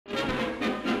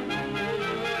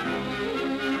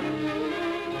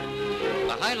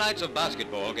highlights of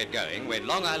basketball get going when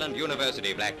Long Island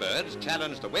University Blackbirds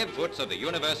challenge the web-foots of the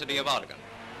University of Oregon.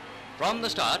 From the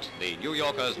start, the New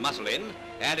Yorkers muscle in,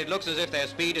 and it looks as if their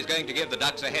speed is going to give the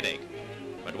Ducks a headache.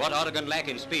 But what Oregon lack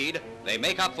in speed, they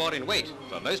make up for in weight,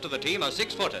 for most of the team are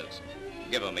 6-footers.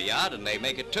 Give them a yard and they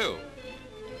make it 2.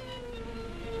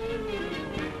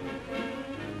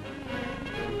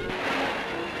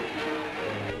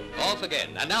 Off again,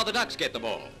 and now the Ducks get the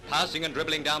ball. Passing and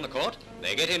dribbling down the court,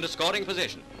 they get into scoring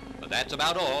position. But that's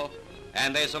about all.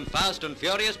 And there's some fast and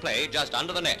furious play just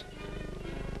under the net.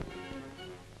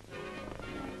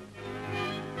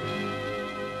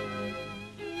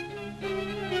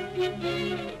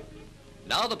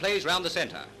 Now the play's round the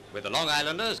center, with the Long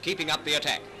Islanders keeping up the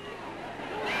attack.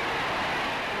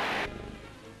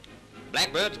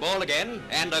 Blackbirds ball again,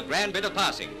 and a grand bit of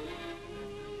passing.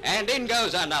 And in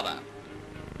goes another.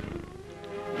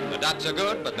 The Ducks are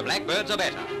good, but the Blackbirds are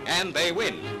better, and they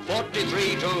win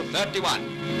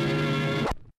 43-31.